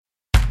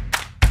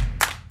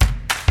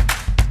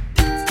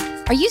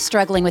Are you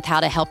struggling with how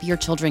to help your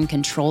children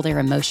control their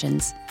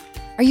emotions?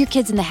 Are your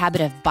kids in the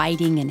habit of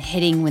biting and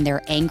hitting when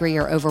they're angry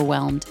or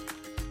overwhelmed?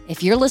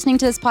 If you're listening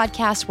to this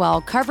podcast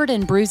while covered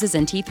in bruises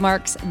and teeth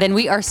marks, then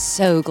we are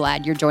so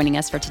glad you're joining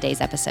us for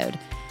today's episode.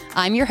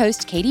 I'm your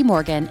host, Katie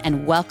Morgan,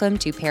 and welcome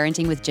to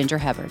Parenting with Ginger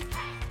Hubbard.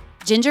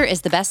 Ginger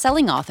is the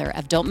best-selling author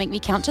of Don't Make Me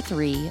Count to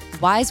 3,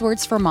 Wise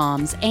Words for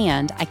Moms,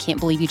 and I Can't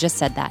Believe You Just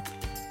Said That.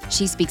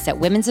 She speaks at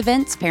women's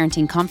events,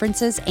 parenting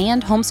conferences,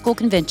 and homeschool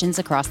conventions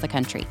across the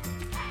country.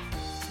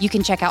 You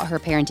can check out her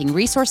parenting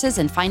resources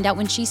and find out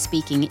when she's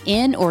speaking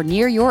in or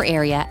near your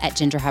area at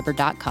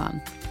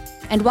gingerhubbard.com.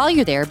 And while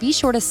you're there, be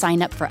sure to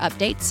sign up for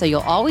updates so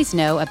you'll always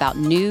know about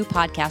new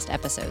podcast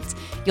episodes.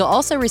 You'll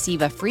also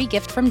receive a free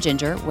gift from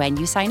Ginger when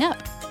you sign up.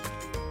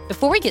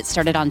 Before we get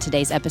started on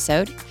today's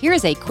episode, here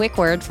is a quick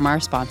word from our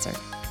sponsor.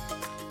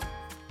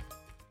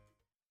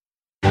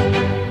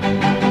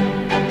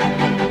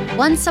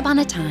 Once upon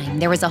a time,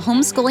 there was a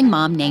homeschooling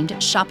mom named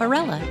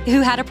Chaparella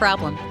who had a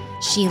problem.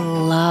 She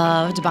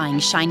loved buying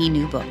shiny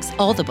new books,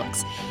 all the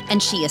books,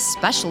 and she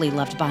especially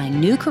loved buying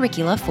new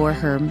curricula for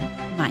her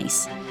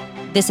mice.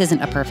 This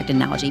isn't a perfect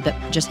analogy, but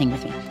just hang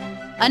with me.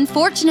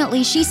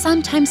 Unfortunately, she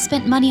sometimes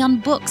spent money on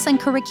books and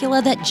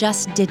curricula that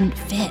just didn't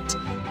fit.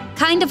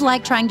 Kind of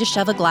like trying to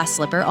shove a glass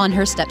slipper on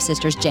her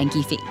stepsister's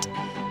janky feet.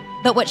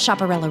 But what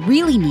Chaparella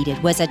really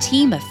needed was a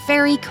team of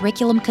fairy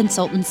curriculum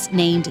consultants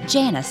named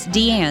Janice,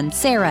 Deanne,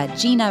 Sarah,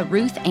 Gina,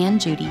 Ruth, and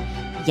Judy.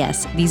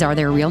 Yes, these are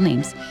their real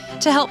names,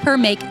 to help her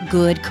make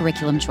good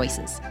curriculum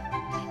choices.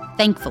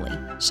 Thankfully,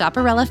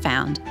 Chaparella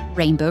found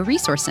Rainbow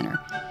Resource Center.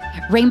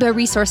 Rainbow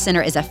Resource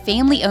Center is a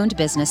family-owned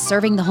business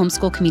serving the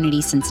homeschool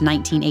community since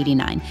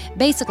 1989.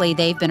 Basically,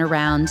 they've been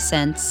around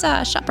since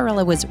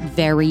Chaparella was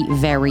very,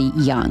 very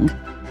young.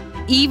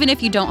 Even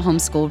if you don't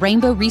homeschool,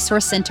 Rainbow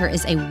Resource Center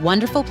is a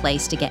wonderful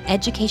place to get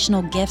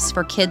educational gifts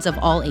for kids of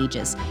all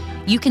ages.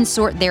 You can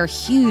sort their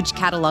huge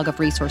catalog of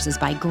resources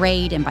by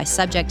grade and by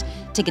subject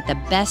to get the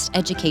best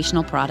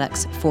educational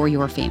products for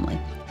your family.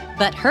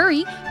 But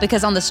hurry,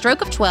 because on the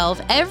stroke of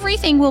 12,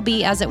 everything will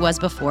be as it was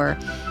before,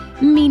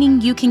 meaning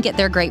you can get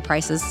their great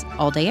prices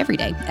all day, every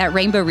day at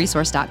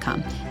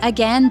rainbowresource.com.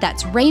 Again,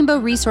 that's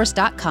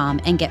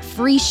rainbowresource.com and get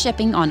free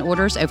shipping on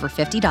orders over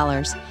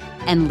 $50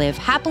 and live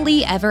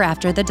happily ever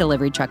after the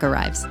delivery truck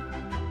arrives.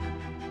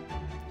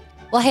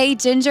 Well, hey,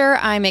 Ginger,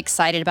 I'm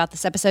excited about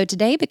this episode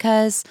today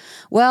because,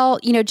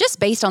 just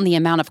based on the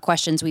amount of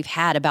questions we've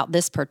had about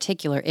this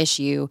particular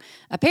issue,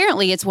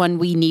 apparently it's one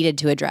we needed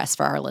to address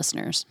for our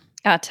listeners.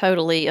 I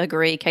totally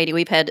agree, Katie.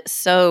 We've had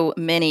so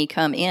many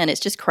come in.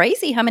 It's just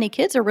crazy how many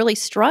kids are really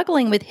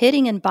struggling with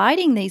hitting and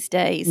biting these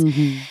days.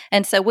 Mm-hmm.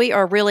 And so we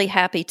are really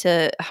happy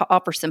to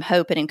offer some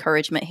hope and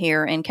encouragement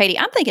here. And Katie,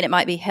 I'm thinking it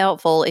might be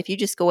helpful if you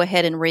just go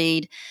ahead and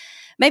read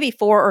maybe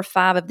 4 or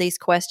 5 of these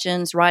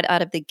questions right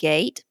out of the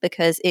gate,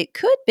 because it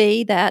could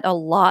be that a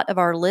lot of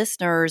our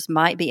listeners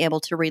might be able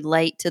to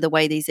relate to the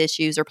way these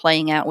issues are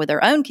playing out with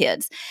their own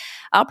kids.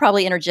 I'll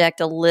probably interject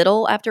a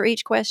little after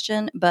each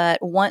question,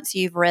 but once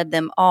you've read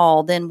them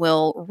all, then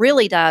we'll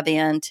really dive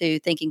into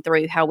thinking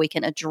through how we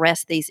can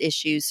address these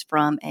issues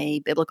from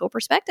a biblical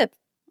perspective.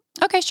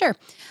 Okay, sure.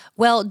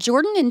 Well,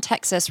 Jordan in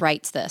Texas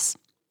writes this.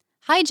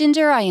 Hi,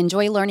 Ginger. I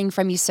enjoy learning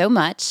from you so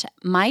much.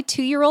 My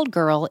 2-year-old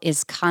girl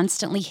is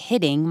constantly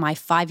hitting my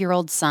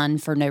 5-year-old son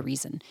for no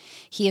reason.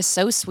 He is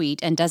so sweet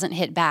and doesn't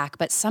hit back,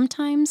 but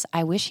sometimes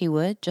I wish he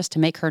would just to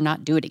make her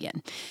not do it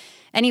again.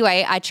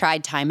 Anyway, I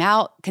tried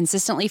timeout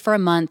consistently for a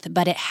month,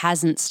 but it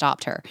hasn't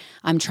stopped her.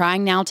 I'm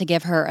trying now to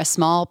give her a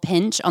small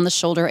pinch on the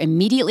shoulder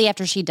immediately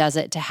after she does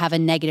it to have a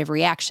negative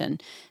reaction.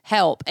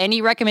 Help,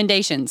 any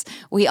recommendations?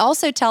 We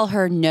also tell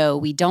her, no,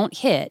 we don't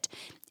hit,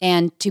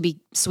 and to be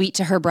sweet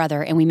to her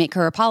brother, and we make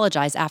her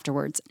apologize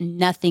afterwards.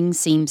 Nothing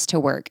seems to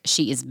work.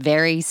 She is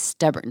very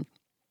stubborn.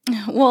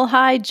 Well,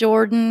 hi,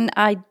 Jordan.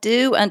 I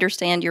do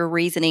understand your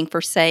reasoning for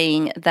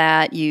saying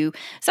that you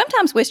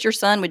sometimes wish your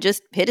son would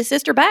just hit his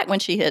sister back when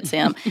she hits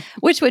him,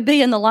 which would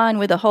be in the line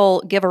with the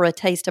whole give her a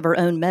taste of her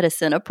own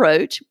medicine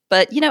approach.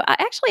 But,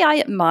 I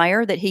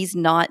admire that he's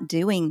not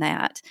doing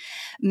that.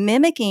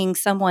 Mimicking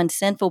someone's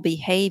sinful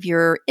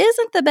behavior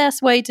isn't the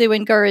best way to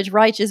encourage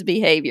righteous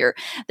behavior.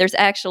 There's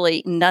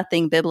actually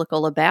nothing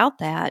biblical about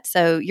that.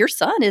 So your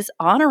son is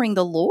honoring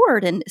the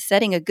Lord and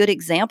setting a good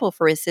example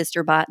for his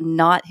sister by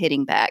not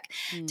hitting back.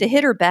 Mm. To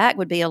hit her back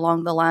would be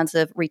along the lines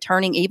of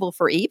returning evil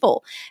for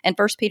evil. And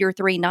 1 Peter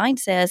 3:9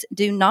 says,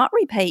 do not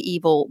repay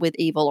evil with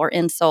evil or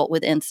insult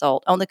with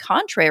insult. On the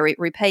contrary,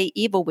 repay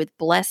evil with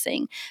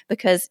blessing,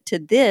 because to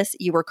this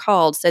you were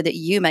called so that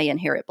you may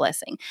inherit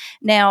blessing.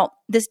 Now,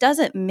 this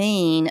doesn't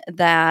mean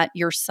that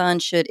your son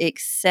should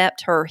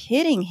accept her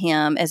hitting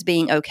him as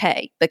being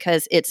okay,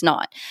 because it's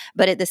not.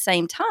 But at the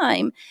same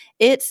time,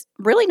 it's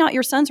really not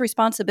your son's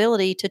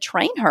responsibility to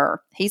train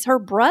her. He's her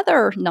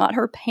brother, not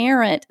her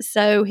parent.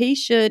 So he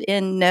should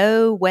in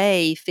no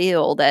way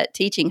feel that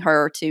teaching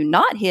her to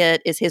not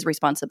hit is his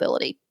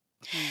responsibility.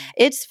 Mm.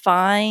 It's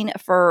fine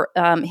for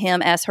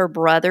him as her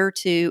brother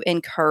to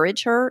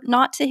encourage her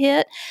not to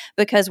hit,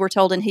 because we're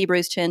told in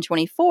Hebrews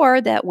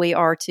 10:24 that we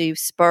are to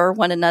spur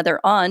one another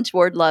on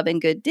toward love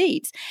and good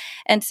deeds.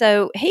 And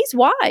so he's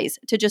wise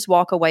to just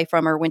walk away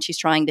from her when she's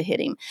trying to hit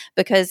him,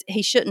 because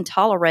he shouldn't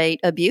tolerate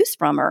abuse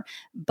from her.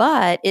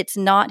 But it's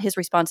not his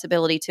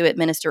responsibility to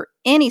administer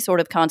any sort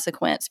of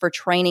consequence for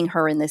training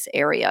her in this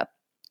area.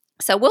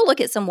 So we'll look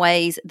at some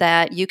ways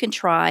that you can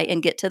try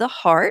and get to the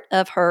heart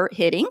of her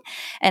hitting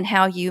and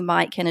how you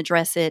might can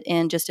address it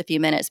in just a few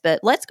minutes.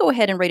 But let's go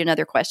ahead and read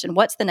another question.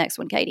 What's the next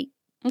one, Katie?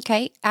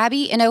 Okay.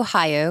 Abby in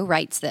Ohio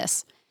writes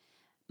this.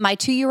 My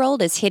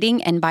 2-year-old is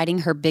hitting and biting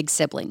her big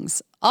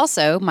siblings.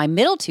 Also, my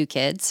middle 2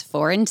 kids,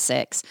 4 and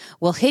 6,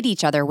 will hit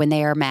each other when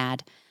they are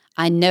mad.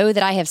 I know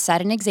that I have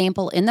set an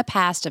example in the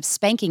past of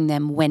spanking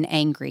them when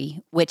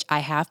angry, which I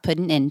have put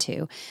an end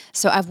to.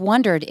 So I've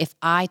wondered if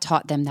I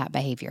taught them that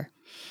behavior.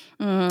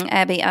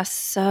 Abby, I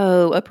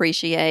so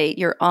appreciate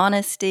your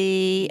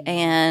honesty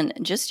and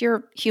just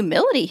your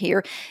humility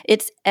here.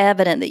 It's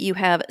evident that you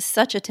have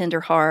such a tender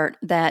heart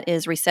that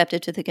is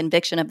receptive to the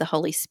conviction of the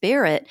Holy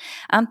Spirit.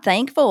 I'm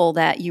thankful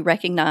that you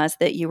recognize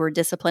that you were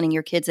disciplining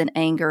your kids in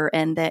anger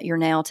and that you're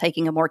now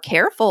taking a more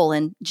careful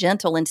and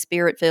gentle and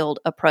spirit-filled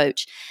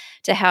approach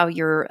to how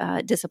you're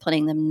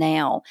disciplining them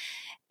now.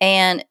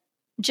 And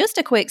just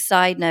a quick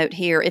side note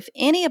here. If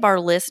any of our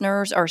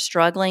listeners are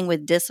struggling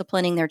with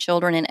disciplining their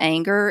children in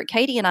anger,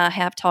 Katie and I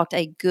have talked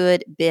a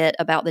good bit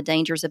about the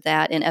dangers of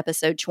that in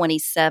episode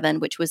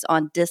 27, which was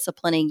on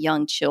disciplining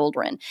young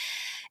children.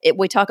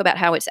 We talk about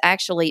how it's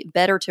actually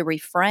better to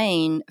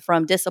refrain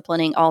from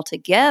disciplining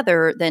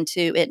altogether than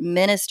to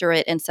administer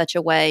it in such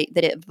a way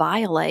that it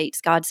violates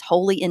God's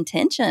holy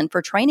intention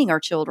for training our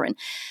children.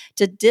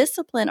 To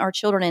discipline our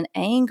children in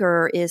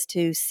anger is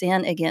to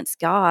sin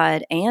against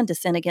God and to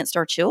sin against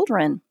our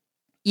children.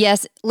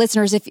 Yes,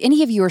 listeners, if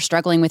any of you are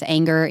struggling with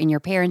anger in your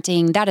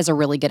parenting, that is a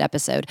really good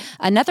episode.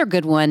 Another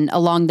good one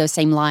along those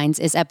same lines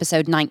is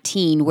episode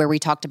 19, where we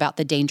talked about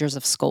the dangers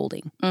of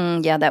scolding.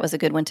 Yeah, that was a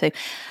good one too.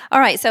 All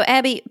right, so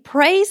Abby,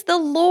 praise the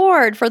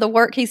Lord for the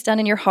work He's done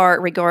in your heart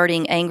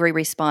regarding angry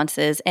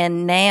responses.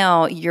 And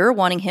now you're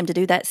wanting Him to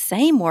do that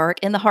same work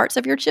in the hearts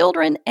of your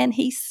children, and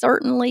He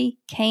certainly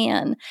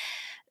can.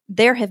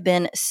 There have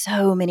been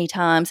so many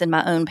times in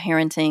my own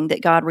parenting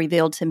that God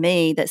revealed to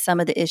me that some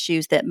of the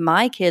issues that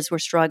my kids were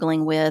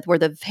struggling with were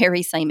the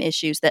very same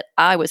issues that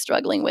I was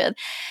struggling with.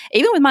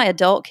 Even with my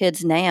adult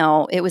kids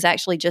now, it was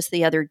actually just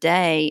the other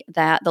day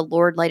that the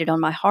Lord laid it on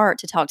my heart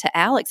to talk to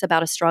Alex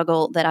about a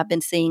struggle that I've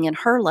been seeing in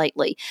her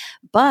lately.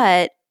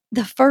 But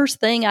the first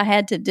thing I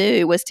had to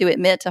do was to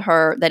admit to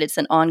her that it's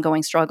an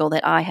ongoing struggle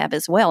that I have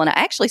as well. And I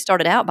actually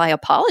started out by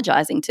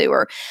apologizing to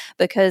her,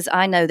 because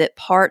I know that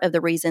part of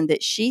the reason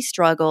that she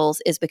struggles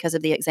is because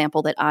of the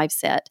example that I've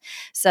set.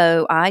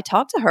 So I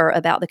talked to her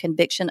about the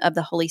conviction of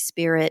the Holy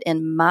Spirit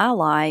in my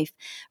life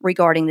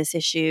regarding this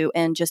issue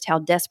and just how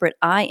desperate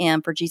I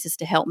am for Jesus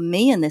to help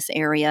me in this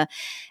area.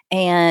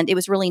 And it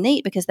was really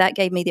neat because that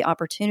gave me the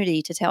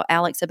opportunity to tell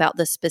Alex about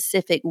the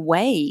specific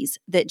ways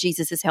that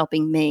Jesus is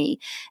helping me.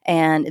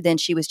 And then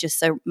she was just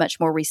so much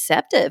more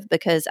receptive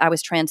because I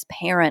was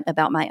transparent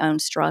about my own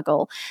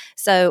struggle.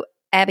 So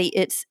Abby,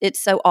 it's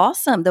so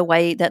awesome the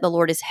way that the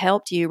Lord has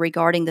helped you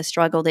regarding the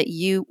struggle that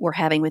you were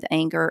having with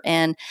anger.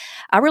 And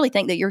I really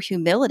think that your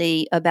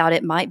humility about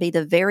it might be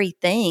the very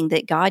thing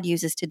that God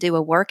uses to do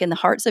a work in the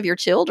hearts of your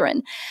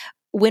children.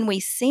 When we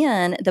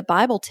sin, the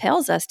Bible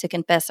tells us to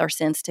confess our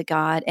sins to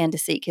God and to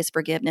seek His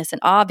forgiveness. And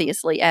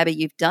obviously, Abby,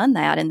 you've done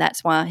that, and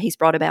that's why He's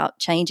brought about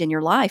change in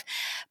your life.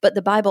 But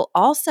the Bible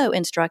also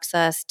instructs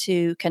us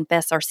to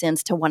confess our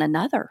sins to one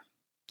another.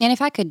 And if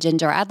I could,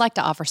 Ginger, I'd like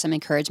to offer some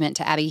encouragement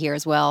to Abby here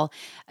as well.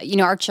 You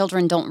know, our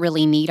children don't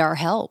really need our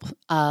help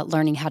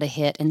learning how to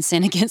hit and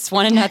sin against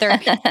one another.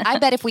 I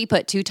bet if we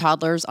put 2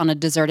 toddlers on a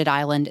deserted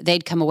island,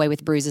 they'd come away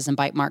with bruises and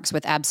bite marks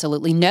with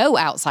absolutely no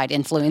outside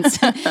influence.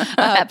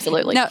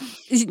 Absolutely.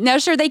 No,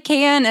 sure they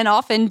can and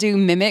often do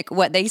mimic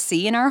what they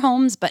see in our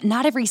homes, but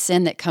not every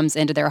sin that comes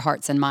into their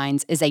hearts and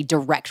minds is a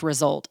direct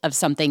result of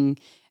something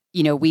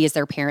we as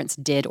their parents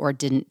did or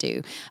didn't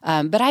do.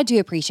 But I do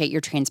appreciate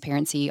your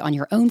transparency on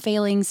your own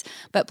failings,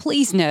 but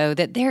please know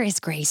that there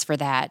is grace for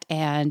that.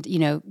 And,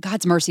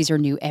 God's mercies are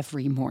new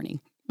every morning.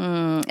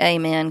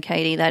 Amen,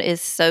 Katie. That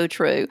is so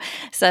true.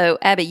 So,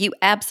 Abby, you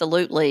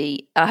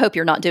absolutely, I hope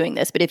you're not doing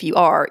this, but if you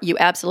are, you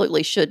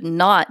absolutely should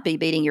not be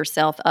beating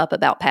yourself up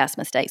about past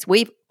mistakes.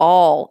 We've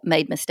all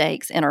made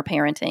mistakes in our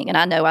parenting, and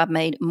I know I've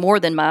made more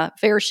than my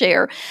fair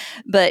share,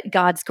 but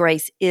God's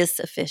grace is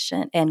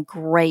sufficient, and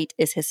great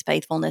is His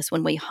faithfulness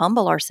when we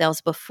humble ourselves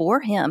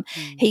before Him.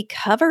 He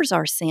covers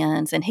our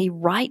sins, and He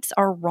rights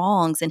our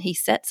wrongs, and He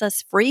sets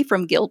us free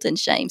from guilt and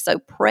shame. So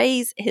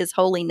praise His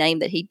holy name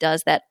that He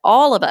does that.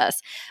 All of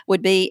us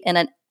would be in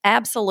an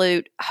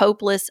absolute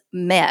hopeless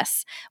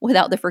mess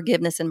without the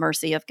forgiveness and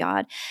mercy of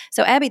God.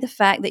 So, Abby, the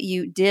fact that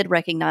you did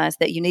recognize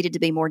that you needed to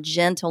be more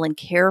gentle and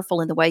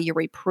careful in the way you're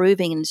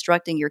reproving and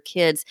instructing your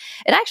kids,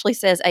 it actually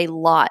says a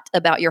lot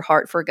about your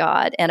heart for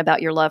God and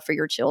about your love for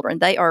your children.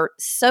 They are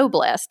so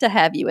blessed to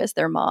have you as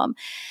their mom.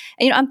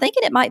 And, I'm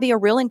thinking it might be a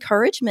real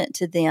encouragement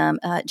to them,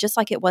 just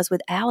like it was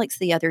with Alex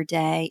the other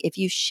day, if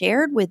you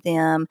shared with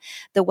them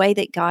the way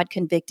that God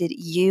convicted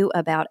you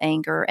about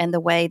anger and the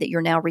way that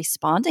you're now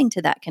responding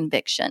to that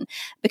conviction,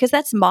 because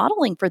that's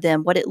modeling for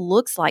them what it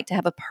looks like to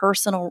have a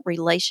personal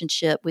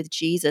relationship with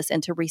Jesus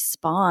and to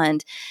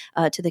respond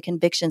to the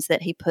convictions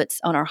that he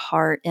puts on our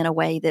heart in a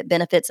way that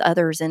benefits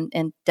others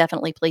and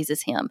definitely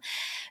pleases him.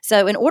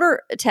 So in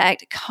order to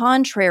act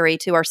contrary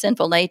to our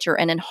sinful nature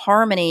and in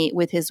harmony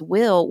with his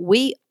will,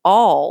 we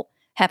all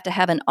have to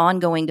have an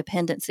ongoing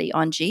dependency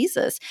on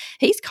Jesus.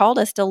 He's called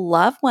us to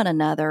love one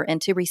another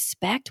and to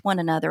respect one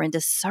another and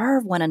to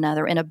serve one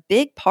another. And a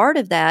big part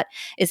of that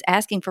is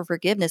asking for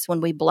forgiveness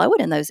when we blow it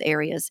in those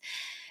areas.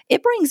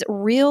 It brings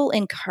real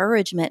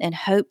encouragement and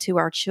hope to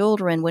our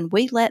children when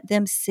we let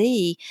them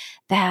see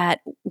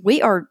that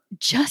we are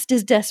just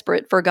as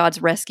desperate for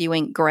God's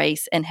rescuing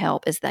grace and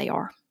help as they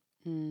are.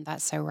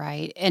 That's so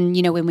right. And,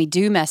 when we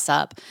do mess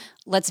up,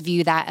 let's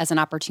view that as an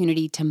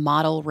opportunity to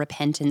model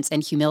repentance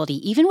and humility,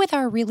 even with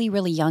our really,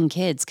 really young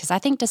kids, because I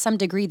think to some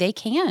degree they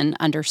can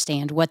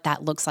understand what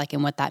that looks like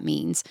and what that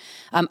means.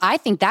 I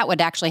think that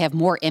would actually have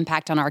more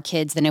impact on our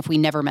kids than if we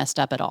never messed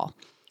up at all.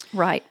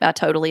 Right. I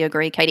totally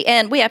agree, Katie.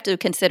 And we have to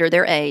consider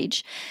their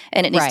age,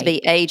 and it needs to be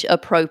age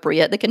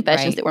appropriate, the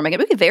confessions that we're making.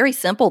 We could be very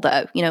simple,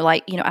 though.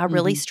 I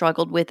really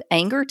struggled with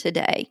anger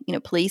today.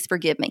 Please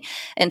forgive me.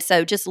 And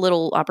so just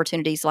little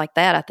opportunities like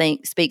that, I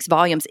think, speaks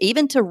volumes,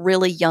 even to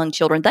really young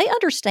children. They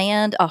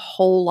understand a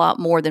whole lot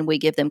more than we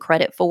give them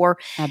credit for.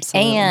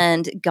 Absolutely.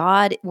 And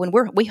God, when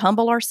we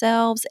humble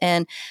ourselves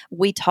and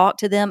we talk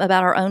to them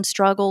about our own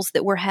struggles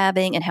that we're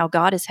having and how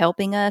God is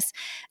helping us,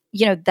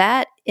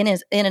 that in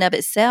and of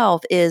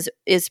itself is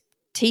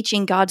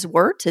teaching God's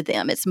word to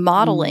them. It's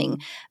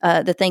modeling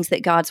the things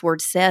that God's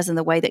word says and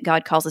the way that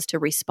God calls us to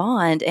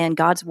respond. And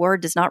God's word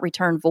does not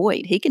return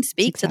void. He can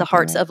speak to the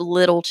hearts of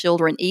little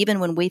children, even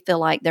when we feel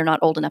like they're not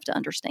old enough to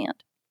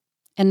understand.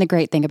 And the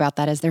great thing about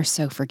that is they're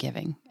so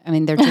forgiving. I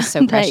mean, they're just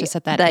so precious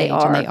at that age.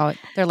 And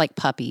they're like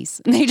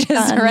puppies. They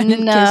just run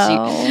and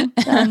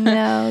kiss you. I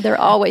know. They're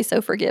always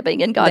so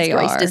forgiving. And God's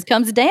grace just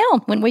comes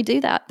down when we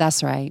do that.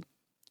 That's right.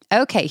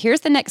 Okay,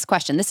 here's the next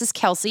question. This is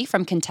Kelsey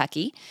from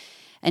Kentucky.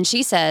 And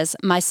she says,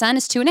 my son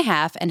is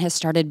 2.5 and has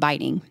started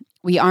biting.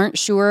 We aren't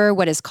sure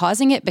what is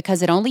causing it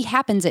because it only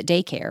happens at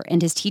daycare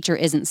and his teacher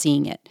isn't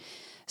seeing it.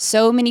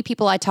 So many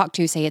people I talk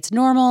to say it's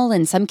normal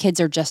and some kids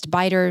are just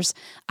biters.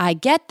 I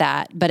get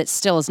that, but it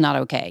still is not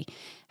okay.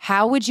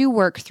 How would you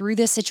work through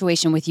this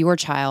situation with your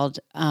child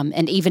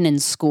and even in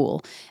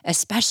school,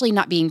 especially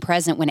not being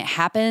present when it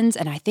happens?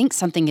 And I think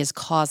something is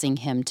causing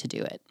him to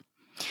do it.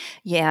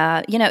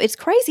 Yeah. It's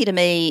crazy to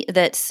me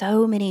that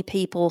so many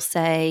people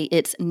say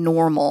it's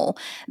normal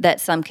that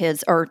some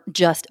kids are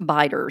just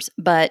biters.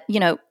 But,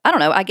 I don't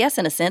know. I guess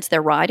in a sense they're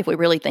right if we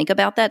really think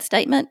about that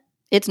statement.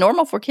 It's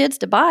normal for kids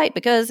to bite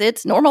because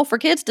it's normal for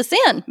kids to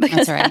sin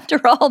because after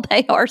all,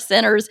 they are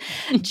sinners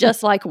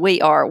just like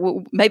we are.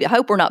 Maybe I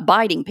hope we're not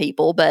biting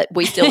people, but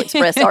we still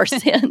express our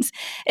sins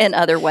in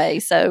other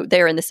ways. So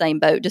they're in the same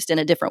boat, just in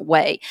a different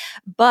way.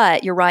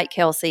 But you're right,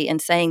 Kelsey, in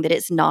saying that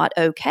it's not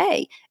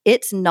okay.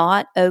 It's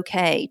not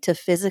okay to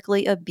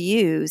physically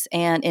abuse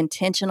and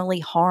intentionally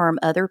harm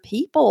other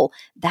people.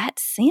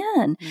 That's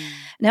sin.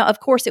 Now, of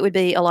course, it would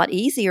be a lot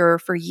easier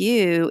for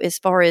you as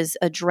far as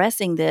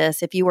addressing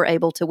this if you were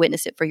able to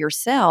witness it for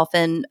yourself.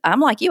 And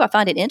I'm like you, I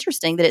find it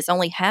interesting that it's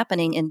only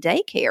happening in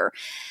daycare.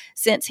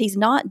 Since he's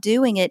not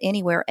doing it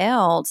anywhere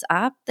else,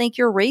 I think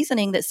your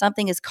reasoning that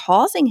something is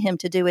causing him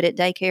to do it at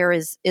daycare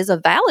is a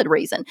valid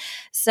reason.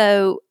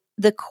 So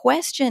the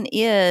question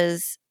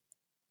is,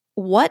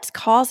 what's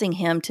causing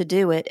him to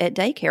do it at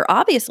daycare?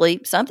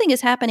 Obviously, something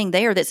is happening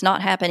there that's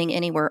not happening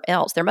anywhere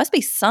else. There must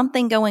be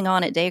something going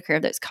on at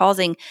daycare that's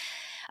causing,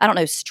 I don't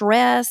know,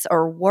 stress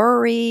or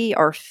worry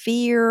or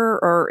fear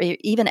or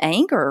even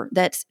anger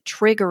that's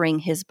triggering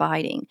his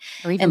biting.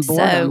 Or even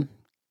boredom.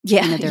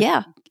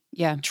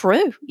 Yeah.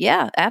 True.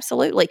 Yeah,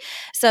 absolutely.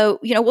 So,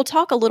 we'll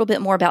talk a little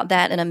bit more about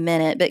that in a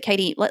minute. But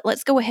Katie,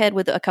 let's go ahead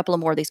with a couple of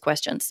more of these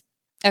questions.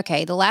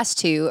 Okay, the last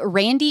two.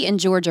 Randy in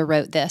Georgia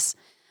wrote this.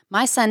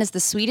 My son is the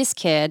sweetest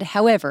kid.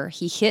 However,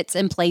 he hits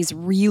and plays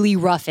really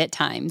rough at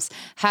times.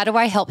 How do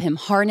I help him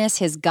harness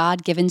his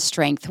God-given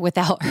strength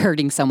without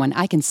hurting someone?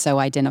 I can so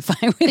identify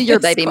with your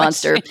baby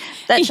monster.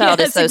 That child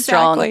is so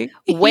strong,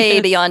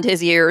 way beyond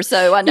his years.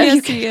 So I know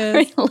you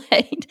can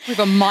relate. We have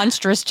a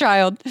monstrous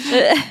child.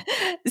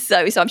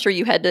 So I'm sure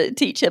you had to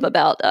teach him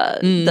about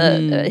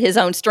his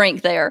own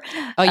strength there.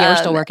 Oh yeah, we're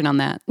still working on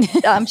that.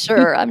 I'm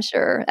sure.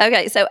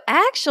 Okay, so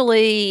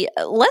actually,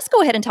 let's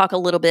go ahead and talk a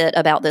little bit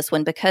about this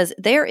one because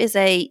there is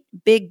a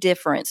big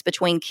difference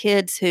between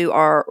kids who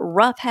are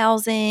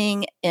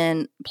roughhousing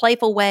in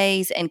playful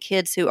ways and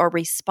kids who are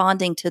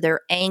responding to their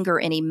anger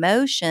and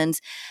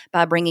emotions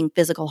by bringing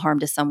physical harm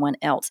to someone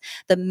else.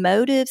 The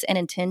motives and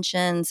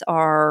intentions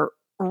are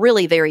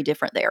really very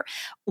different there.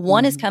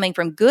 One is coming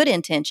from good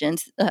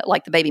intentions,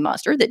 like the baby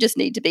monster, that just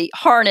need to be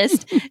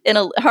harnessed in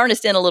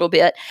a little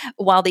bit,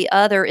 while the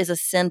other is a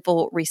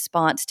sinful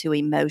response to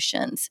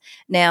emotions.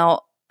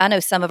 Now, I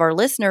know some of our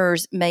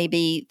listeners may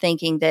be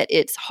thinking that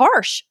it's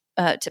harsh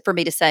for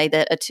me to say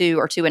that a 2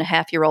 or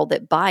 2.5-year-old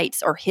that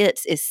bites or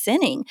hits is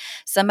sinning.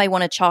 Some may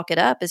want to chalk it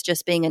up as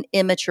just being an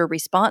immature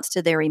response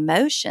to their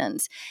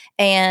emotions.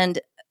 And,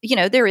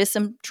 there is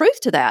some truth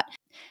to that.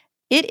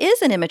 It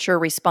is an immature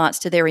response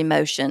to their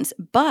emotions,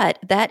 but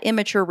that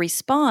immature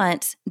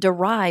response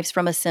derives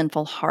from a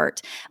sinful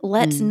heart.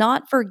 Let's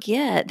not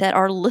forget that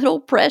our little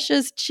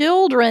precious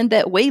children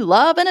that we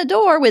love and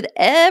adore with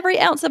every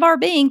ounce of our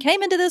being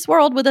came into this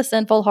world with a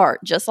sinful heart,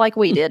 just like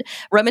we did.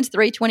 Romans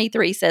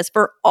 3:23 says,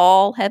 "For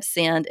all have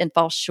sinned and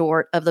fall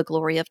short of the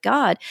glory of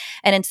God."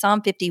 And in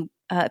Psalm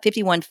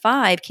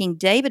 51:5, King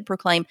David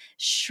proclaimed,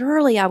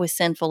 "Surely I was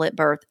sinful at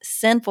birth,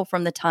 sinful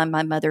from the time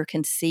my mother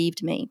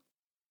conceived me."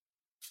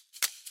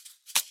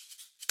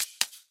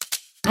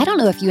 I don't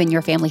know if you and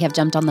your family have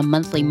jumped on the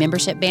monthly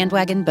membership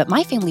bandwagon, but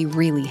my family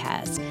really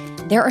has.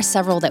 There are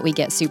several that we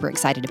get super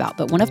excited about,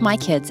 but one of my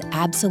kids'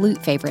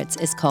 absolute favorites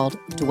is called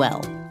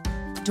Dwell.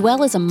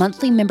 Dwell is a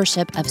monthly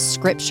membership of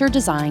scripture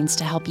designs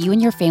to help you and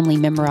your family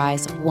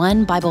memorize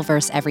one Bible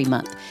verse every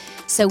month.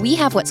 So we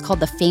have what's called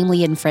the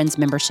Family and Friends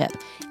membership,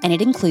 and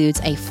it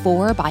includes a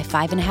 4 by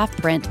 5.5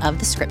 print of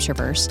the scripture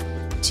verse,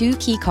 2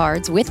 key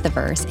cards with the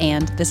verse,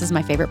 and this is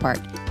my favorite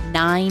part,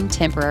 9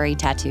 temporary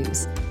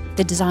tattoos.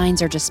 The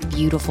designs are just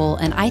beautiful,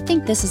 and I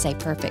think this is a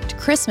perfect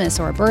Christmas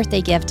or a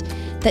birthday gift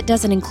that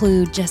doesn't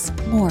include just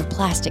more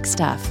plastic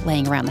stuff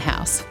laying around the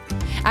house.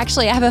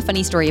 Actually, I have a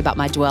funny story about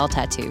my Dwell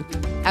tattoo.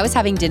 I was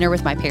having dinner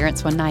with my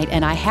parents one night,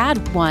 and I had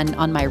one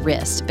on my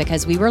wrist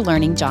because we were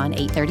learning John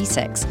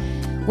 8:36.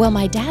 Well,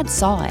 my dad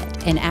saw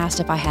it and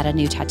asked if I had a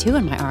new tattoo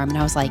on my arm, and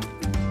I was like,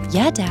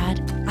 "Yeah, Dad,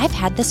 I've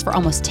had this for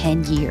almost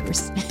 10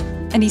 years.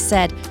 And he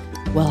said,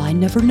 "Well, I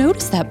never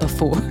noticed that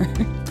before."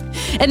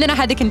 And then I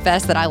had to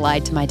confess that I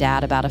lied to my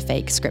dad about a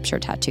fake scripture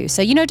tattoo.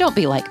 So, don't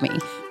be like me.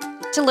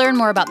 To learn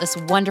more about this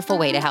wonderful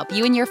way to help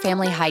you and your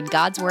family hide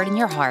God's word in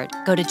your heart,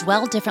 go to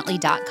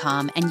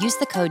dwelldifferently.com and use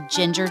the code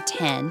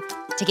GINGER10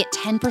 to get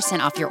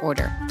 10% off your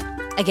order.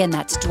 Again,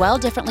 that's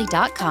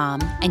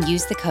dwelldifferently.com and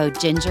use the code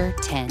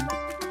GINGER10.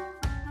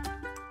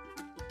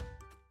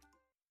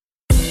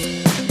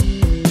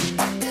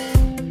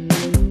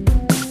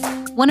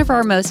 One of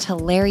our most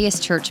hilarious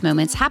church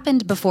moments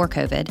happened before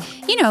COVID.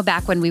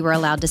 Back when we were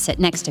allowed to sit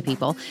next to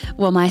people.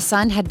 Well, my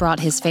son had brought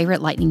his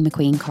favorite Lightning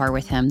McQueen car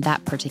with him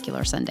that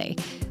particular Sunday.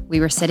 We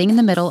were sitting in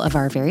the middle of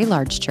our very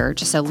large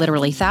church, so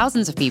literally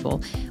thousands of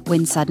people,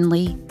 when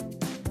suddenly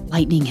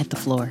lightning hit the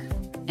floor.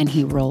 And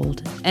he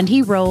rolled, and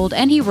he rolled,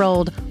 and he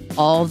rolled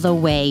all the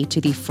way to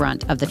the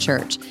front of the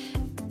church.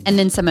 And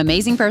then some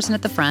amazing person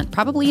at the front,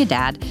 probably a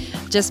dad,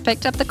 just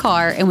picked up the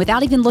car, and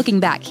without even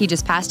looking back, he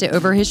just passed it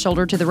over his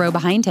shoulder to the row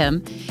behind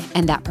him.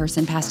 And that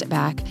person passed it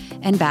back,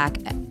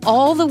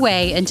 all the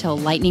way until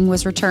lightning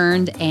was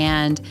returned,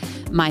 and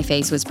my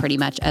face was pretty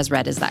much as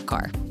red as that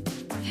car.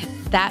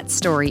 That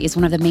story is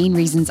one of the main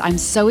reasons I'm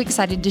so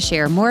excited to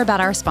share more about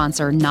our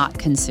sponsor, Not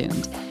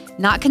Consumed.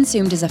 Not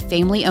Consumed is a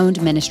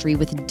family-owned ministry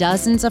with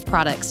dozens of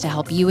products to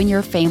help you and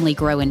your family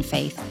grow in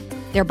faith.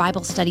 Their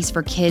Bible studies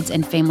for kids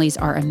and families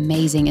are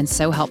amazing and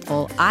so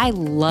helpful. I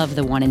love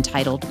the one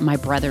entitled My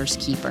Brother's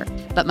Keeper.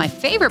 But my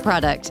favorite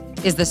product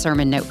is the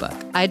Sermon Notebook.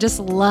 I just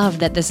love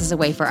that this is a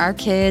way for our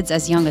kids,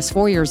 as young as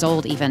 4 years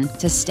old even,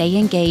 to stay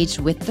engaged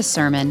with the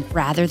sermon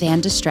rather than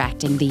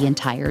distracting the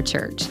entire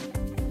church.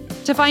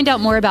 To find out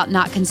more about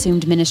Not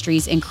Consumed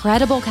Ministries'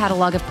 incredible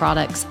catalog of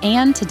products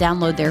and to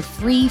download their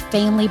free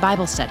family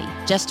Bible study,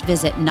 just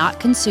visit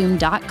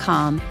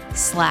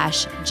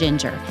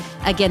notconsumed.com/ginger.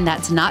 Again,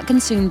 that's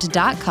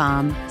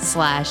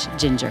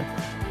notconsumed.com/ginger.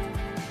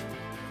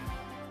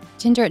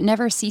 Ginger, it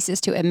never ceases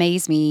to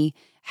amaze me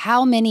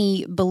how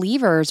many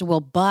believers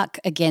will buck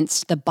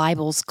against the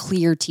Bible's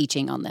clear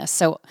teaching on this.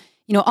 So,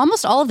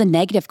 almost all of the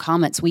negative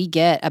comments we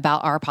get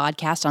about our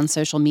podcast on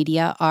social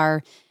media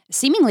are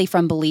seemingly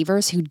from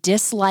believers who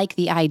dislike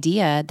the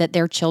idea that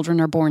their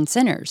children are born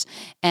sinners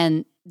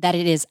and that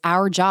it is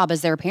our job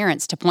as their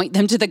parents to point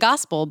them to the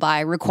gospel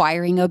by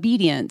requiring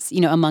obedience,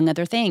 among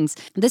other things.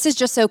 This is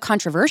just so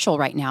controversial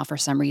right now for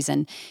some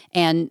reason.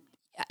 And,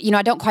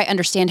 I don't quite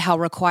understand how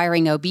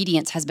requiring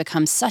obedience has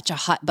become such a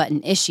hot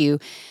button issue.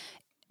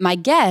 My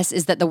guess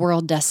is that the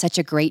world does such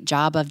a great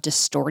job of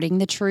distorting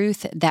the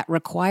truth that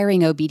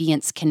requiring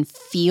obedience can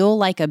feel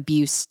like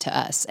abuse to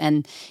us.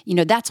 And,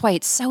 that's why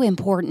it's so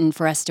important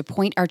for us to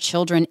point our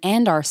children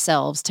and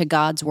ourselves to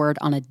God's word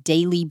on a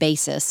daily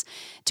basis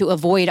to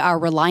avoid our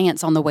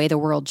reliance on the way the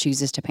world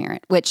chooses to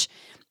parent, which,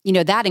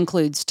 that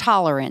includes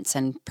tolerance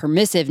and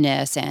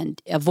permissiveness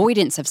and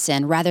avoidance of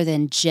sin rather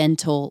than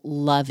gentle,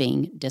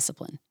 loving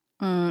discipline.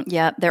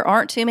 Yeah, there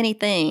aren't too many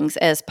things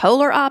as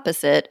polar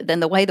opposite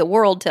than the way the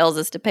world tells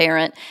us to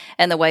parent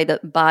and the way the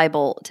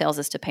Bible tells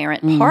us to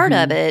parent. Part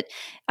of Hmm. it,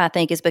 I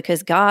think, is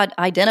because God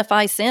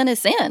identifies sin as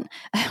sin,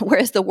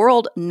 whereas the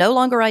world no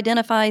longer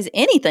identifies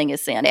anything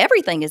as sin.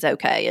 Everything is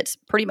okay. It's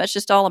pretty much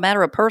just all a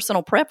matter of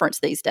personal preference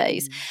these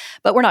days.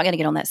 But we're not going to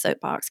get on that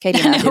soapbox. Katie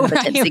and I do know, have a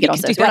right? tendency to We get on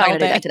could do soapbox. We're that not all going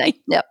to do that day.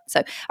 today. Yep. So,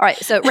 all right.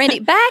 So, Randy,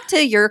 back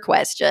to your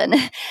question.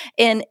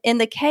 In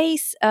the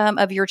case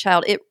of your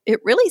child, it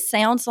really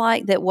sounds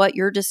like that what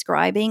you're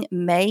describing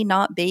may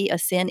not be a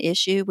sin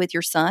issue with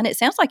your son. It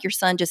sounds like your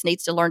son just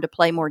needs to learn to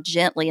play more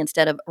gently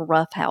instead of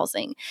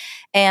roughhousing.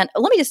 And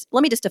let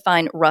me just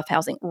define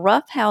roughhousing.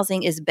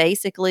 Roughhousing is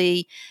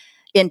basically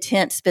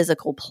intense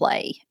physical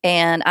play.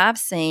 And I've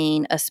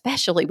seen,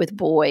 especially with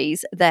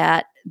boys,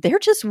 that they're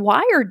just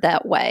wired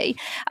that way.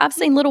 I've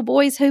seen little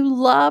boys who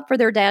love for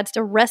their dads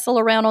to wrestle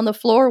around on the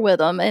floor with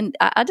them. And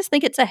I just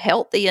think it's a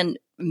healthy and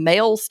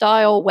male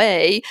style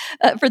way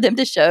for them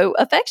to show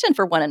affection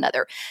for one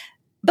another.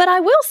 But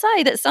I will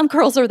say that some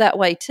girls are that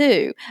way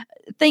too.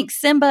 Think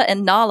Simba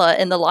and Nala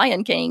in The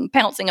Lion King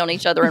pouncing on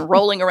each other and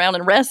rolling around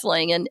and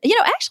wrestling. And,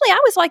 actually, I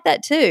was like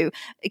that too.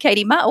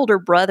 Katie, my older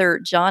brother,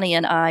 Johnny,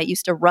 and I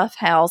used to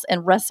roughhouse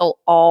and wrestle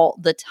all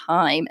the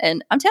time.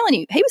 And I'm telling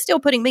you, he was still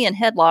putting me in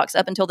headlocks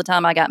up until the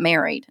time I got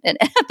married. And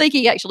I think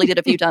he actually did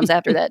a few times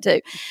after that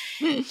too.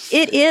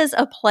 It is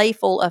a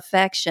playful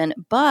affection,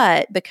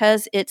 but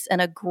because it's an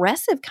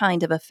aggressive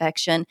kind of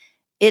affection,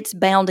 it's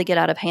bound to get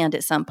out of hand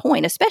at some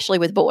point, especially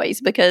with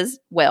boys, because,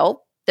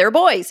 well, they're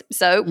boys.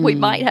 So we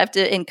might have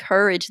to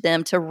encourage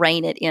them to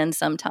rein it in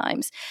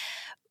sometimes.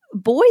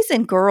 Boys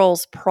and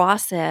girls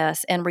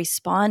process and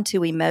respond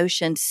to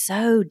emotion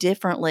so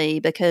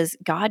differently because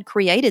God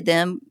created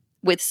them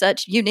with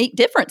such unique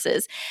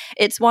differences.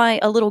 It's why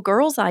a little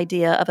girl's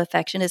idea of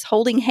affection is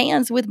holding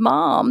hands with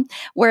mom,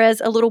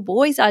 whereas a little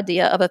boy's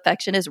idea of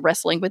affection is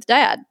wrestling with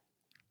dad.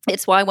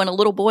 It's why when a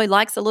little boy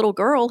likes a little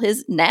girl,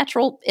 his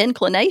natural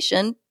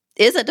inclination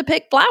isn't to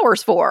pick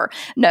flowers for her.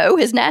 No,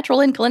 his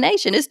natural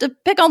inclination is to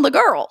pick on the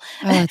girl.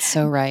 Oh, that's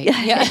so right.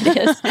 Yeah. It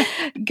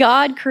is.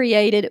 God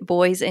created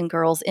boys and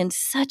girls in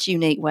such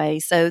unique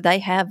ways, so they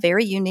have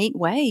very unique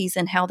ways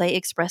in how they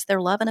express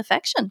their love and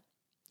affection.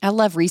 I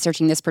love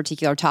researching this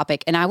particular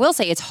topic. And I will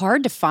say it's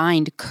hard to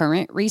find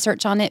current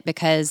research on it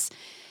because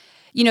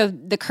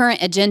the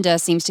current agenda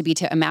seems to be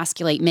to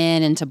emasculate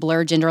men and to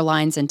blur gender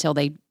lines until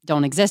they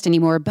don't exist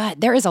anymore.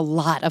 But there is a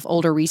lot of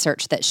older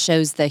research that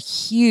shows the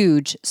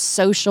huge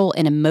social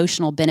and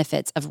emotional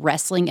benefits of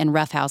wrestling and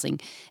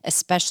roughhousing,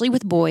 especially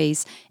with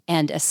boys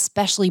and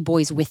especially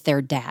boys with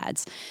their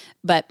dads.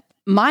 But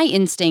my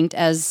instinct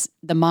as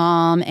the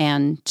mom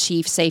and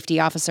chief safety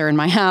officer in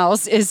my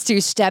house is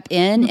to step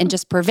in and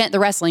just prevent the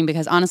wrestling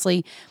because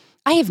honestly,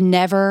 I have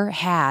never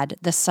had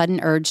the sudden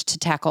urge to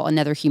tackle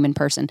another human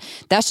person.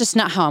 That's just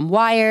not how I'm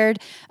wired.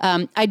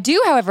 I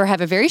do, however,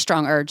 have a very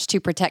strong urge to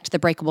protect the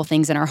breakable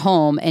things in our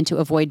home and to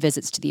avoid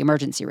visits to the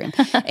emergency room.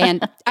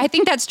 And I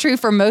think that's true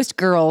for most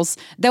girls,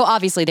 though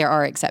obviously there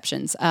are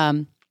exceptions.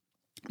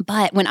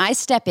 But when I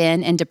step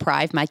in and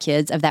deprive my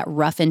kids of that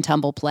rough and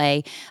tumble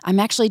play, I'm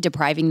actually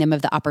depriving them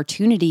of the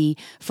opportunity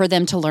for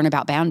them to learn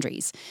about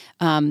boundaries.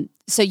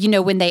 So,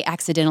 when they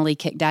accidentally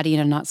kick daddy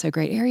in a not so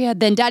great area,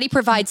 then daddy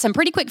provides some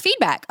pretty quick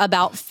feedback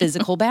about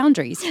physical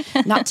boundaries.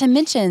 Not to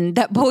mention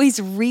that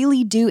boys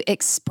really do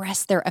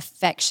express their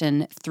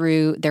affection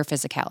through their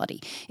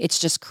physicality. It's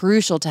just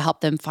crucial to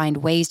help them find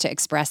ways to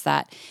express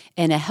that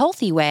in a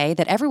healthy way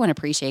that everyone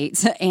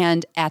appreciates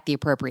and at the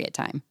appropriate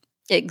time.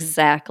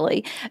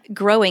 Exactly.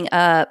 Growing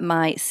up,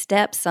 my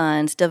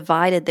stepsons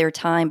divided their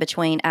time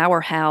between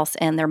our house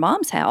and their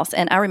mom's house.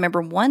 And I remember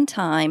one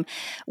time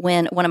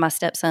when one of my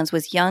stepsons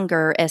was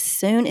younger, as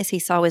soon as he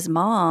saw his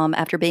mom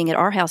after being at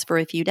our house for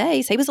a few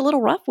days, he was a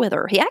little rough with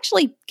her. He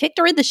actually kicked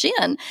her in the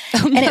shin.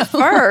 Oh, and at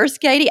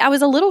first, Katie, I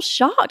was a little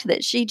shocked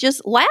that she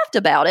just laughed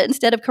about it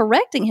instead of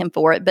correcting him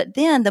for it. But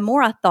then the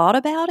more I thought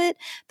about it,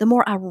 the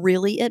more I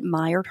really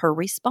admired her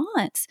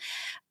response.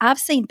 I've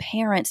seen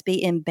parents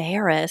be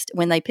embarrassed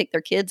when they pick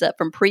their kids up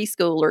from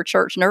preschool or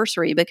church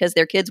nursery because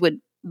their kids would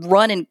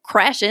run and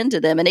crash into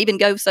them and even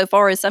go so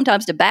far as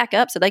sometimes to back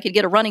up so they could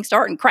get a running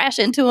start and crash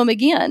into them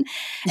again.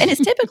 And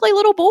it's typically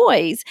little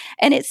boys.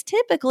 And it's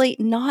typically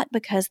not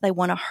because they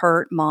want to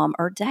hurt mom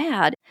or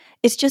dad.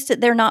 It's just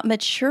that they're not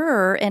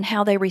mature in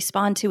how they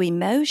respond to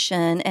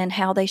emotion and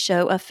how they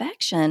show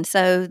affection.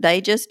 So they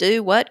just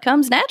do what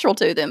comes natural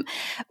to them.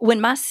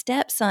 When my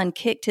stepson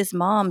kicked his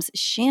mom's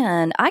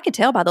shin, I could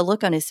tell by the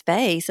look on his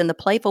face and the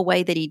playful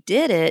way that he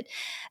did it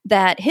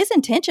that his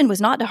intention was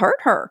not to hurt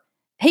her.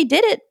 He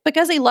did it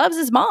because he loves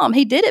his mom.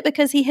 He did it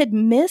because he had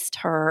missed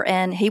her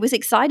and he was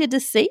excited to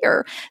see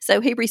her. So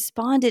he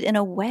responded in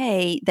a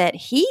way that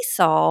he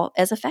saw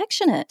as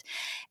affectionate.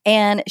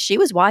 And she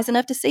was wise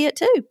enough to see it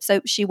too.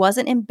 So she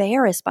wasn't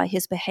embarrassed by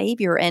his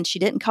behavior and she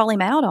didn't call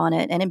him out on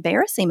it and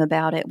embarrass him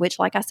about it, which,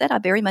 like I said, I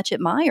very much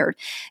admired.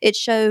 It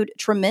showed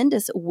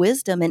tremendous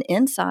wisdom and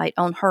insight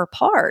on her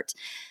part.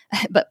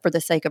 But for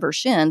the sake of her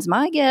shins,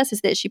 my guess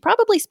is that she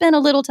probably spent a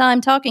little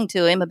time talking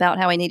to him about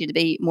how he needed to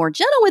be more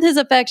gentle with his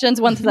affections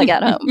once they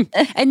got home.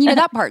 And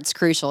that part's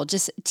crucial,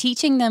 just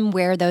teaching them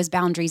where those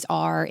boundaries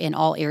are in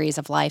all areas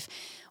of life.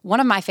 One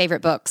of my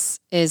favorite books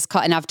is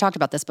called, and I've talked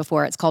about this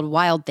before, it's called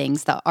Wild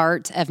Things, The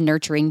Art of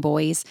Nurturing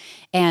Boys.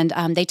 And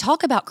they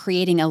talk about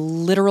creating a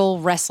literal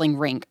wrestling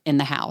rink in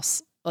the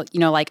house.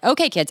 Like,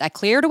 okay, kids, I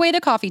cleared away the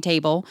coffee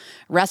table.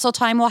 Wrestle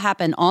time will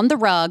happen on the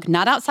rug,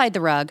 not outside the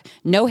rug.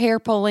 No hair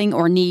pulling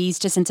or knees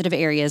to sensitive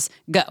areas.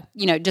 Go.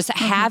 Just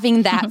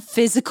having that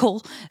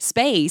physical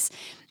space.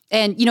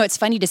 And, it's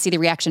funny to see the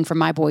reaction from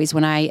my boys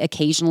when I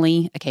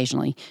occasionally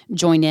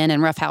join in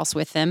and roughhouse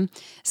with them.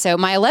 So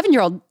my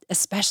 11-year-old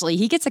especially,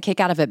 he gets a kick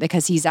out of it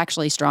because he's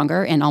actually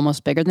stronger and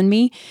almost bigger than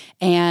me.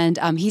 And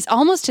he's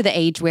almost to the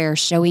age where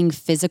showing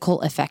physical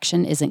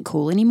affection isn't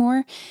cool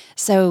anymore.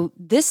 So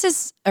this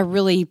is a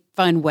really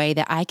fun way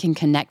that I can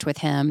connect with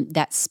him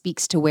that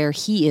speaks to where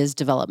he is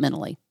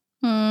developmentally.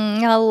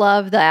 I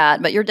love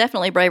that. But you're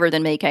definitely braver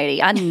than me,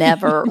 Katie. I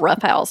never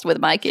roughhoused with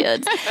my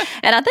kids.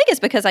 And I think it's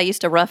because I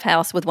used to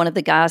roughhouse with one of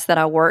the guys that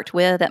I worked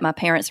with at my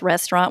parents'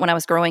 restaurant when I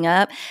was growing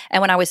up.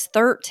 And when I was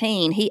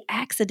 13, he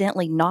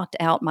accidentally knocked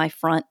out my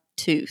front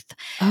tooth.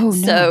 Oh, no.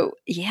 So,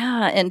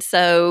 yeah. And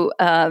so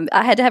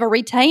I had to have a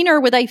retainer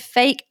with a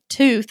fake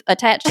tooth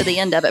attached to the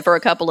end of it for a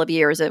couple of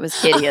years. It was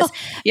hideous.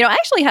 I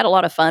actually had a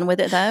lot of fun with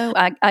it, though.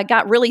 I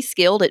got really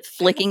skilled at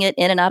flicking it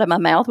in and out of my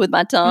mouth with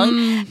my tongue.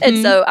 Mm-hmm.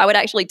 And so I would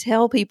actually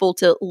tell people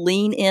to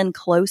lean in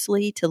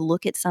closely to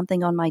look at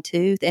something on my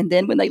tooth. And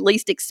then when they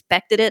least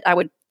expected it, I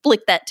would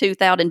flick that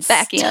tooth out and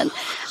back in.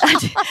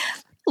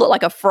 Look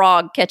like a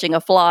frog catching a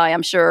fly,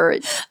 I'm sure.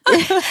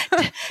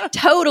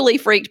 Totally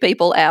freaked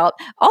people out.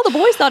 All the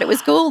boys thought it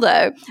was cool,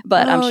 though.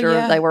 But I'm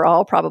sure they were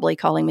all probably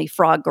calling me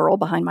Frog Girl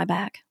behind my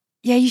back.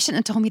 Yeah, you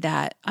shouldn't have told me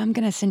that. I'm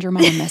going to send your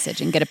mom a message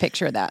and get a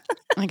picture of that.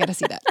 I got to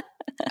see that.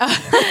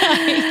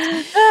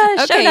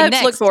 Right. Show notes,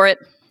 next. Look for it.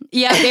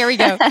 Yeah, there we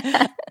go.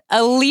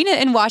 Alina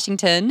in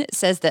Washington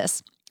says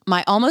this.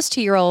 My almost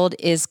 2-year-old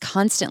is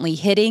constantly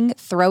hitting,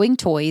 throwing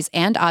toys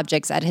and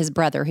objects at his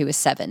brother, who is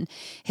 7.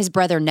 His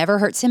brother never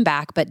hurts him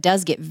back, but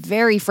does get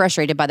very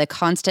frustrated by the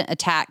constant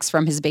attacks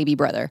from his baby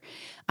brother.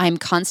 I'm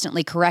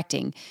constantly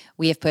correcting.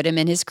 We have put him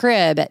in his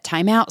crib at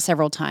timeout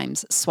several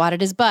times,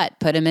 swatted his butt,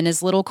 put him in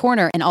his little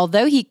corner. And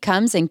although he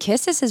comes and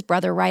kisses his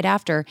brother right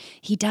after,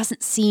 he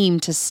doesn't seem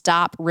to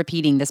stop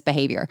repeating this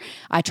behavior.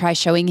 I try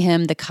showing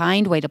him the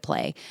kind way to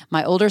play.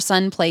 My older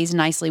son plays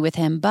nicely with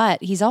him,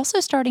 but he's also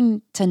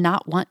starting to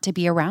not want to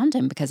be around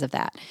him because of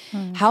that.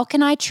 How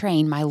can I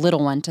train my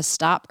little one to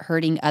stop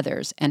hurting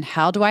others? And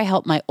how do I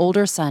help my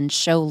older son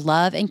show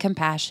love and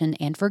compassion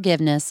and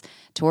forgiveness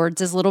towards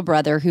his little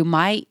brother who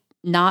might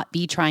not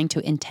be trying to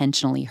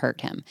intentionally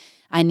hurt him?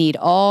 I need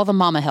all the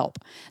mama help.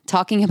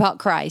 Talking about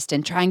Christ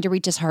and trying to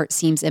reach his heart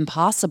seems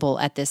impossible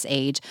at this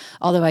age,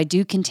 although I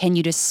do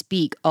continue to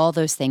speak all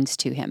those things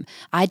to him.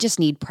 I just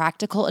need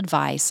practical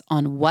advice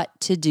on what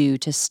to do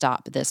to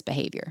stop this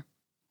behavior.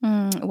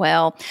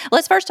 Well,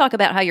 let's first talk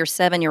about how your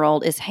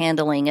 7-year-old is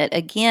handling it.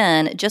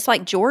 Again, just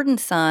like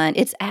Jordan's son,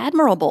 it's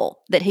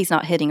admirable that he's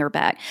not hitting her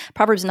back.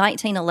 Proverbs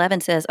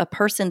 19:11 says, a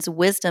person's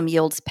wisdom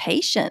yields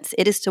patience.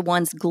 It is to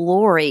one's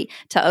glory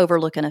to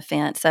overlook an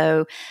offense.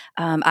 So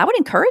I would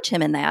encourage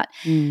him in that.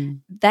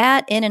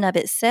 That in and of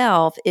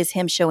itself is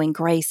him showing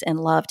grace and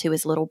love to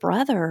his little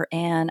brother.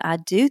 And I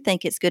do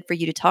think it's good for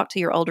you to talk to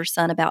your older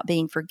son about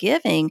being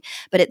forgiving.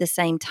 But at the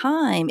same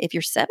time, if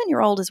your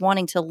 7-year-old is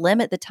wanting to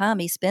limit the time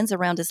he spends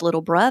around his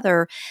little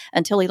brother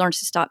until he learns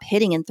to stop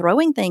hitting and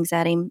throwing things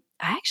at him,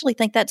 I actually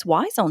think that's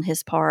wise on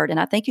his part, and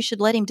I think you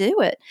should let him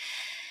do it.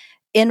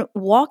 In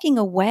walking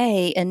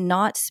away and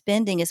not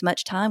spending as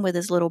much time with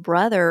his little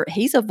brother,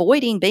 he's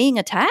avoiding being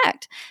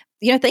attacked.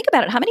 Think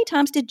about it. How many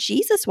times did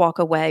Jesus walk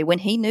away when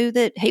he knew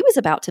that he was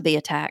about to be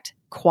attacked?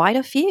 Quite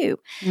a few.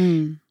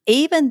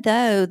 Even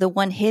though the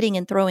one hitting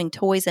and throwing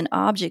toys and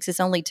objects is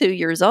only 2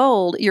 years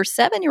old, your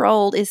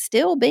 7-year-old is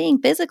still being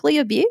physically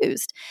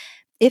abused.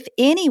 If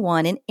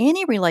anyone in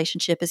any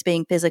relationship is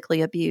being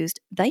physically abused,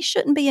 they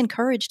shouldn't be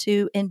encouraged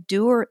to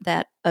endure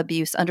that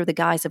abuse under the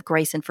guise of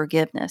grace and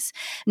forgiveness.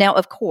 Now,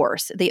 of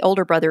course, the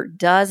older brother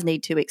does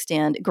need to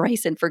extend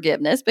grace and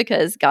forgiveness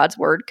because God's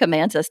word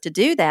commands us to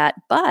do that,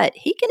 but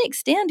he can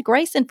extend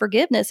grace and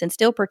forgiveness and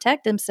still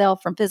protect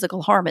himself from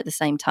physical harm at the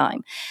same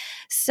time.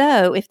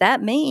 So if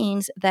that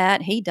means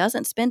that he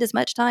doesn't spend as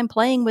much time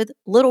playing with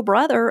little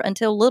brother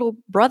until little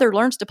brother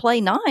learns to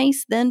play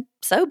nice, then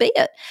so be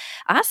it.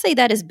 I see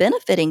that as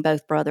benefiting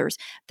both brothers.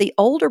 The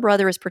older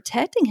brother is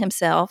protecting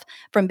himself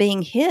from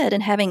being hit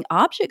and having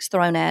objects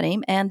thrown at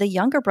him, and the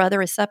younger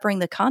brother is suffering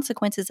the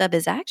consequences of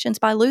his actions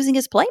by losing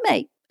his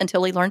playmate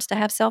until he learns to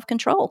have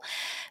self-control.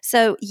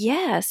 So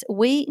yes,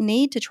 we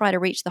need to try to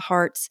reach the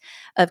hearts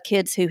of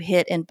kids who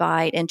hit and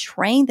bite and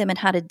train them in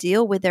how to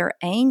deal with their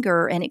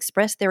anger and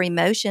express their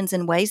emotions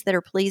in ways that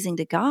are pleasing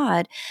to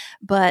God.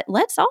 But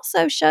let's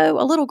also show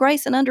a little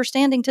grace and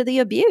understanding to the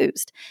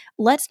abused.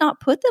 Let's not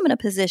put them in a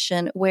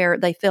position where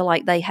they feel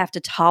like they have to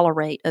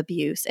tolerate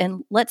abuse.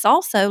 And let's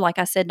also, like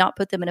I said, not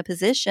put them in a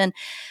position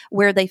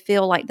where they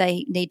feel like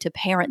they need to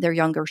parent their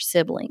younger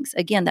siblings.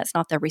 Again, that's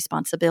not their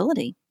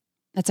responsibility.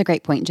 That's a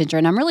great point, Ginger.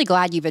 And I'm really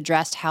glad you've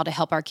addressed how to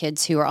help our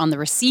kids who are on the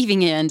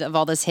receiving end of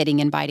all this hitting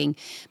and biting,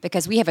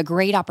 because we have a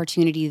great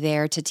opportunity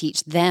there to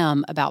teach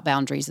them about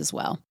boundaries as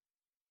well.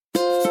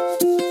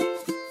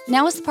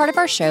 Now is the part of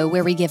our show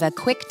where we give a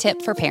quick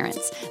tip for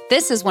parents.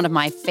 This is one of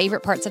my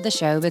favorite parts of the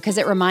show because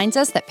it reminds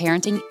us that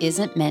parenting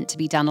isn't meant to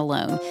be done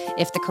alone.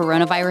 If the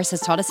coronavirus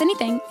has taught us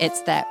anything, it's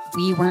that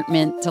we weren't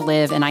meant to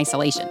live in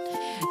isolation.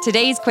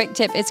 Today's quick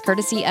tip is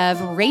courtesy of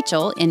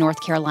Rachel in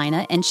North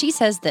Carolina, and she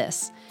says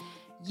this: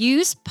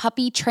 use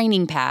puppy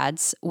training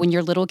pads when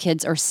your little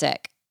kids are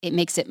sick. It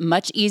makes it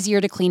much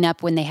easier to clean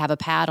up when they have a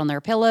pad on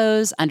their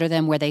pillows, under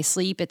them where they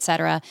sleep,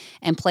 etc.,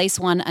 and place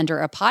one under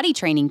a potty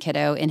training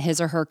kiddo in his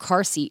or her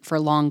car seat for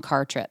long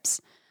car trips.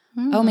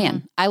 Oh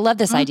man, I love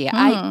this idea.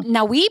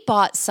 Now we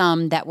bought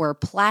some that were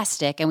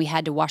plastic and we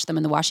had to wash them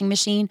in the washing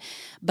machine,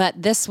 but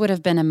this would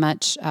have been a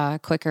much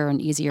quicker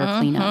and easier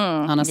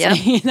cleanup, honestly.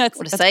 Yep. That's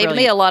would have saved brilliant.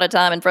 me a lot of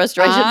time and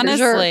frustration,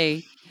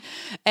 honestly. for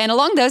sure. And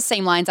along those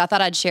same lines, I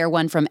thought I'd share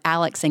one from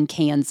Alex in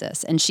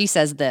Kansas. And she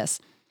says this: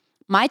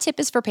 my tip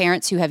is for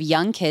parents who have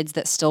young kids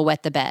that still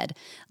wet the bed.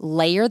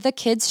 Layer the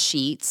kids'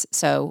 sheets,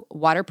 so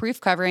waterproof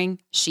covering,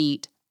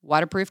 sheet,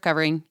 waterproof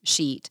covering,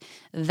 sheet.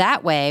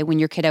 That way, when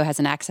your kiddo has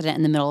an accident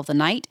in the middle of the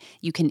night,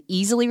 you can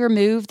easily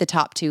remove the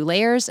top two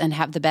layers and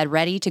have the bed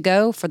ready to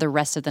go for the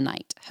rest of the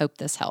night. Hope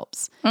this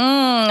helps.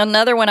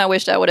 Another one I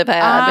wished I would have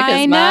had,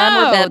 because mine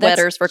were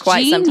bedwetters for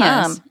quite some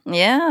time.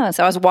 Yeah,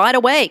 so I was wide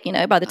awake,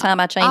 by the time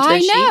I changed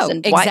those sheets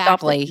and wiped off.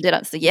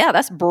 So yeah,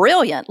 that's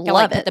brilliant.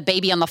 Love it. Put the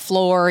baby on the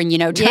floor and,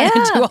 try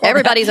to do all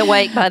everybody's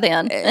awake by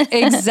then.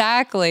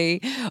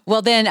 Exactly.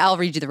 Well, then I'll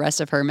read you the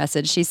rest of her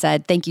message. She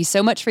said, "Thank you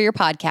so much for your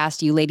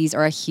podcast. You ladies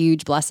are a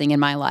huge blessing in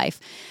my life."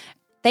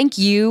 Thank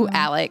you,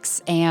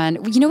 Alex.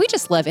 And, we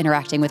just love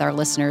interacting with our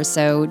listeners.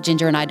 So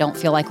Ginger and I don't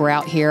feel like we're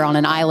out here on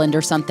an island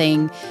or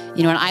something,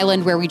 an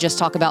island where we just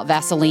talk about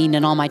Vaseline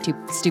and all my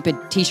stupid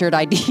T-shirt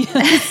ideas.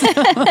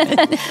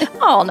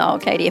 Oh, no,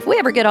 Katie. If we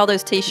ever get all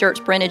those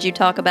T-shirts printed you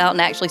talk about and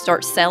actually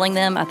start selling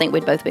them, I think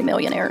we'd both be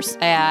millionaires.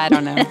 I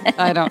don't know.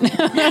 I don't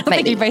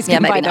think you guys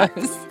can buy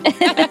those.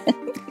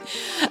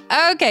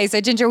 Okay,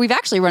 so Ginger, we've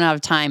actually run out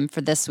of time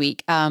for this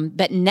week.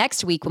 But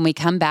next week when we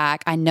come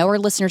back, I know our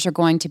listeners are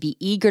going to be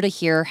eager to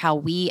hear how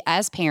we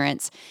as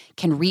parents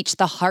can reach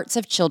the hearts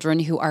of children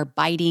who are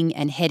biting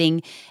and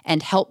hitting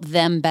and help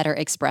them better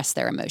express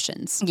their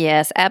emotions.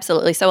 Yes,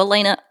 absolutely. So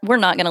Elena, we're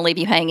not going to leave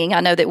you hanging. I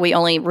know that we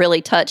only really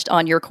touched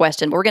on your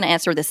question, but we're going to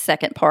answer the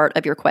second part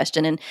of your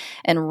question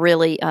and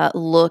really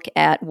look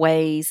at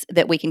ways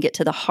that we can get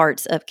to the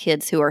hearts of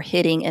kids who are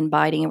hitting and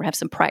biting, and we'll have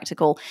some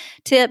practical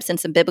tips and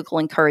some biblical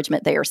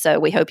encouragement there. So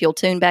we hope you'll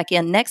tune back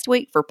in next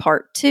week for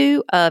part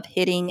 2 of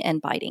Hitting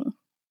and Biting.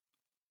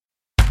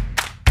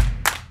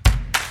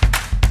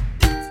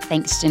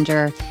 Thanks,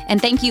 Ginger.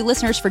 And thank you,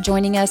 listeners, for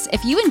joining us.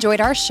 If you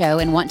enjoyed our show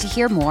and want to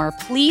hear more,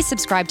 please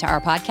subscribe to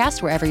our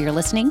podcast wherever you're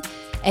listening.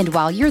 And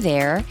while you're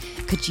there,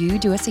 could you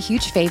do us a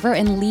huge favor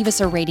and leave us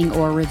a rating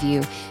or a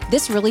review?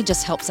 This really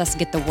just helps us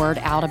get the word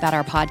out about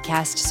our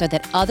podcast so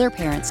that other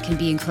parents can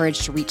be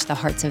encouraged to reach the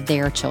hearts of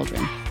their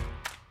children.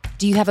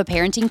 Do you have a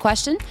parenting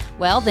question?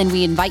 Well, then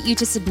we invite you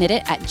to submit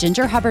it at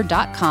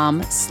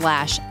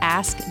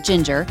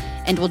gingerhubbard.com/askginger,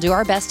 and we'll do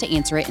our best to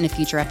answer it in a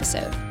future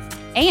episode.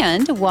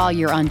 And while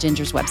you're on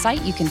Ginger's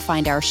website, you can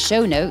find our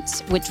show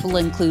notes, which will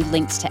include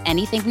links to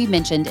anything we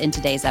mentioned in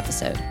today's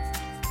episode.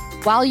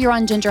 While you're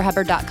on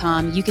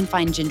gingerhubbard.com, you can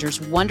find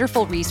Ginger's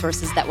wonderful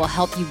resources that will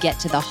help you get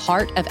to the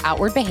heart of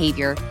outward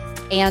behavior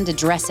and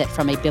address it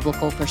from a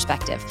biblical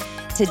perspective.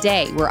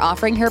 Today, we're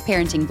offering her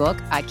parenting book,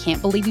 I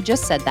Can't Believe You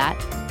Just Said That,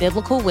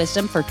 Biblical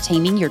Wisdom for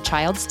Taming Your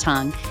Child's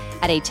Tongue,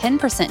 at a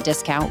 10%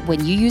 discount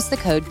when you use the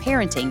code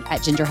PARENTING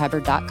at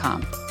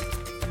gingerhubbard.com.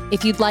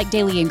 If you'd like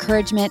daily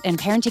encouragement and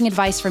parenting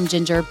advice from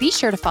Ginger, be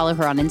sure to follow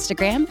her on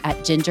Instagram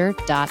at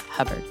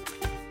ginger.hubbard.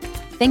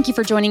 Thank you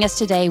for joining us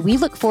today. We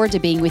look forward to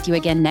being with you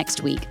again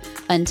next week.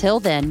 Until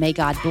then, may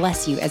God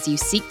bless you as you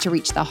seek to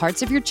reach the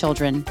hearts of your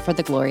children for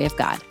the glory of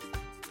God.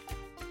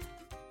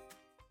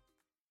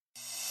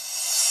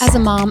 As a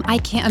mom, I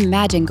can't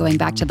imagine going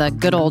back to the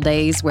good old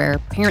days where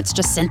parents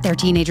just sent their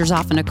teenagers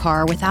off in a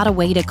car without a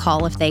way to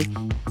call if they,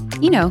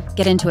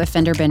 get into a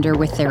fender bender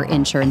with their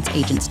insurance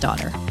agent's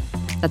daughter.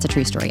 That's a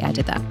true story. I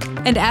did that.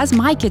 And as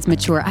my kids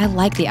mature, I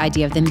like the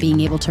idea of them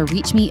being able to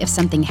reach me if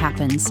something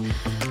happens.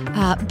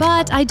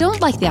 But I don't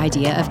like the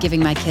idea of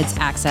giving my kids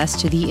access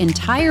to the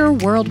entire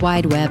World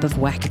Wide Web of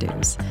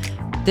wackadoos.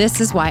 This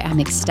is why I'm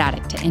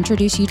ecstatic to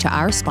introduce you to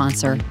our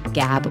sponsor,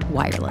 Gabb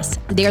Wireless.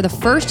 They are the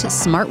first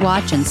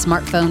smartwatch and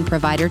smartphone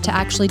provider to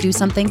actually do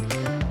something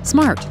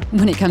smart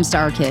when it comes to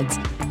our kids.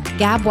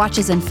 Gabb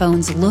watches and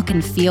phones look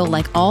and feel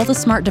like all the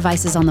smart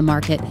devices on the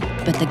market,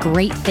 but the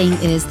great thing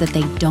is that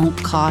they don't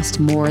cost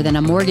more than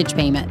a mortgage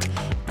payment.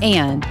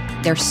 And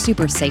they're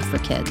super safe for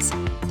kids.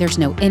 There's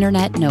no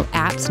internet, no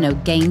apps, no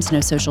games,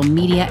 no social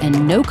media,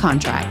 and no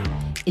contract.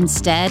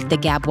 Instead, the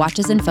Gabb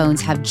watches and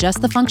phones have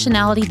just the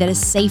functionality that is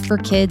safe for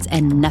kids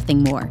and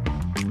nothing more.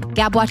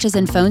 Gabb watches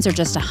and phones are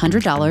just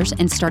 $100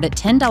 and start at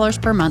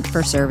 $10 per month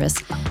for service.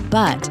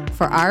 But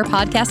for our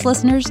podcast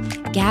listeners,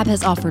 Gabb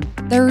has offered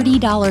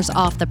 $30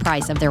 off the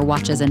price of their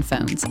watches and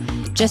phones.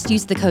 Just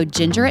use the code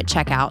GINGER at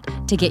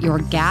checkout to get your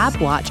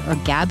Gabb watch or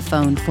Gabb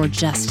phone for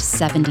just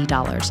 $70.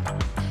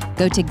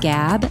 Go to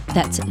Gabb,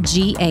 that's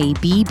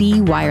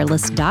Gabb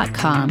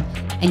wireless.com,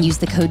 and use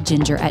the code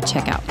GINGER at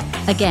checkout.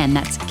 Again,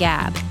 that's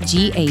Gabb,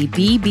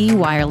 Gabb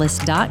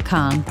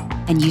wireless.com,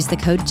 and use the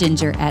code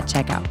GINGER at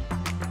checkout.